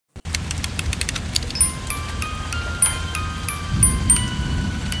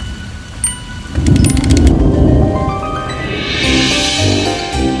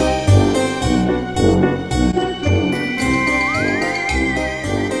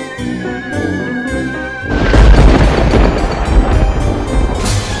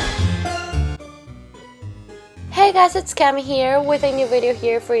guys, it's Cami here with a new video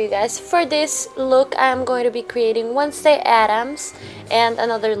here for you guys. For this look, I'm going to be creating Wednesday Addams and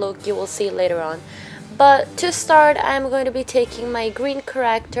another look you will see later on. But to start, I'm going to be taking my green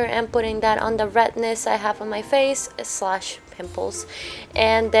corrector and putting that on the redness I have on my face slash pimples,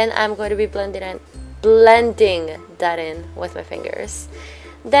 and then I'm going to be blending that in with my fingers.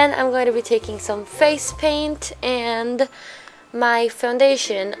 Then I'm going to be taking some face paint and my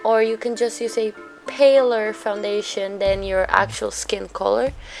foundation, or you can just use a paler foundation than your actual skin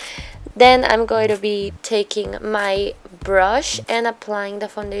color. Then I'm going to be taking my brush and applying the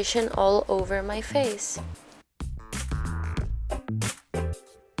foundation all over my face.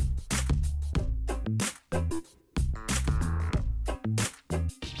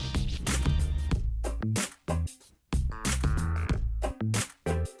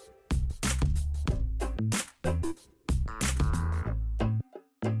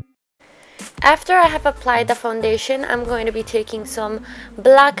 After I have applied the foundation, I'm going to be taking some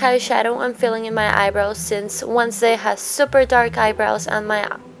black eyeshadow and filling in my eyebrows, since Wednesday has super dark eyebrows and my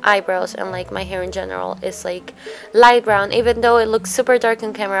eyebrows and like my hair in general is like light brown. Even though it looks super dark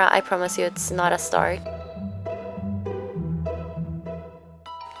on camera, I promise you it's not as dark.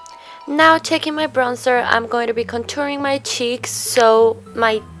 Now taking my bronzer, I'm going to be contouring my cheeks so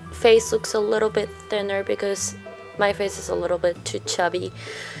my face looks a little bit thinner because my face is a little bit too chubby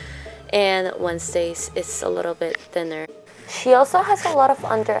and Wednesday's is a little bit thinner. She also has a lot of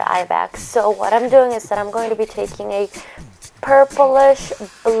under eye bags, so what I'm doing is that I'm going to be taking a purplish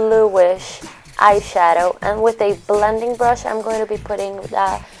bluish eyeshadow, and with a blending brush I'm going to be putting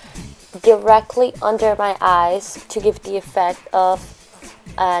that directly under my eyes to give the effect of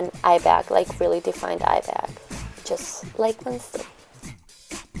an eye bag, like really defined eye bag, just like Wednesday.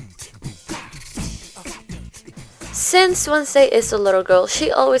 Since Wednesday is a little girl,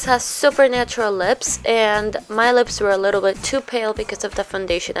 she always has super natural lips, and my lips were a little bit too pale because of the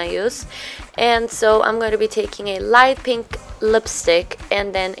foundation I use. And so I'm going to be taking a light pink lipstick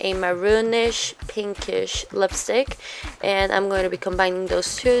and then a maroonish pinkish lipstick, and I'm going to be combining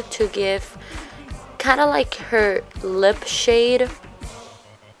those two to give kind of like her lip shade.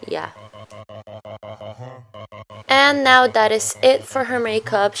 Yeah. And now that is it for her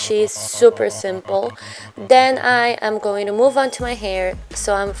makeup. She's super simple. Then I am going to move on to my hair.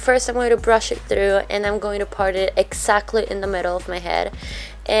 So first I'm going to brush it through, and I'm going to part it exactly in the middle of my head.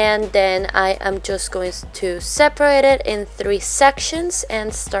 And then I am just going to separate it in 3 sections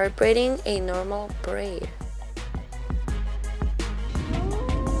and start braiding a normal braid.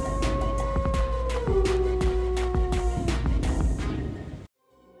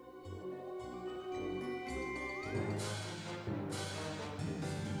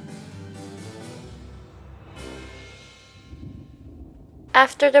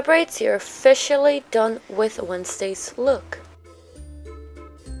 After the braids, you're officially done with Wednesday's look.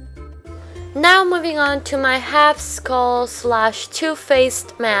 Now moving on to my half skull slash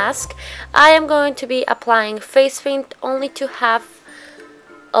two-faced mask, I am going to be applying face paint only to half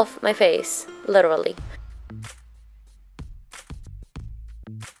of my face, literally.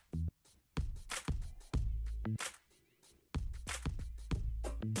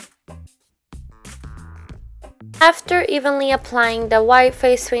 After evenly applying the white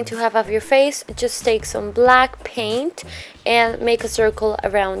face paint to half of your face, just take some black paint and make a circle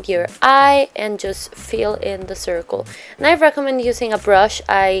around your eye and just fill in the circle. And I recommend using a brush.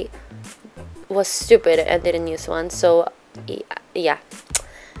 I was stupid and didn't use one, so yeah,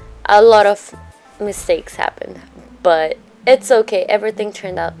 a lot of mistakes happened, but it's okay, everything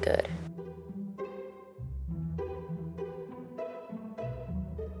turned out good.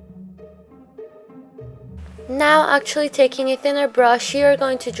 Now actually taking a thinner brush, you're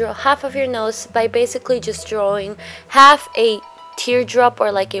going to draw half of your nose by basically just drawing half a teardrop or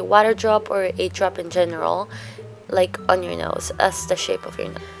like a water drop or a drop in general, like on your nose as the shape of your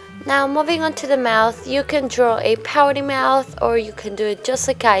nose. Now moving on to the mouth, you can draw a pouty mouth or you can do it just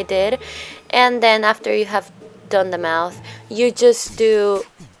like I did. And then after you have done the mouth, you just do,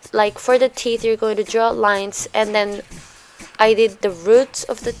 like for the teeth, you're going to draw lines, and then I did the roots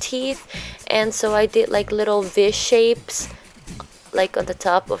of the teeth, and so I did like little V shapes like on the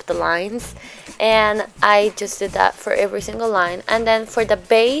top of the lines, and I just did that for every single line. And then for the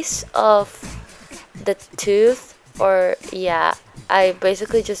base of the tooth, or yeah, I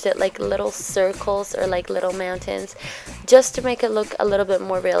basically just did like little circles or like little mountains just to make it look a little bit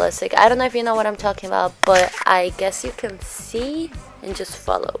more realistic. I don't know if you know what I'm talking about, but I guess you can see and just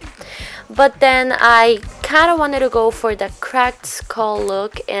follow. But then I kind of wanted to go for the cracked skull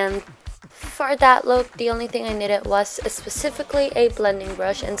look and For that look, the only thing I needed was specifically a blending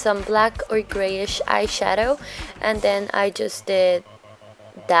brush and some black or grayish eyeshadow, and then I just did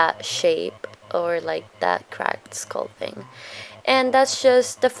that shape or like that cracked skull thing. And that's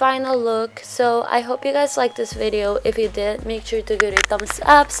just the final look. So I hope you guys liked this video. If you did, make sure to give it a thumbs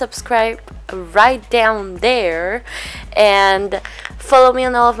up, subscribe right down there, and follow me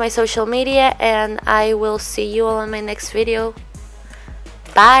on all of my social media, and I will see you all in my next video.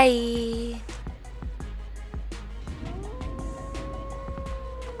 Bye.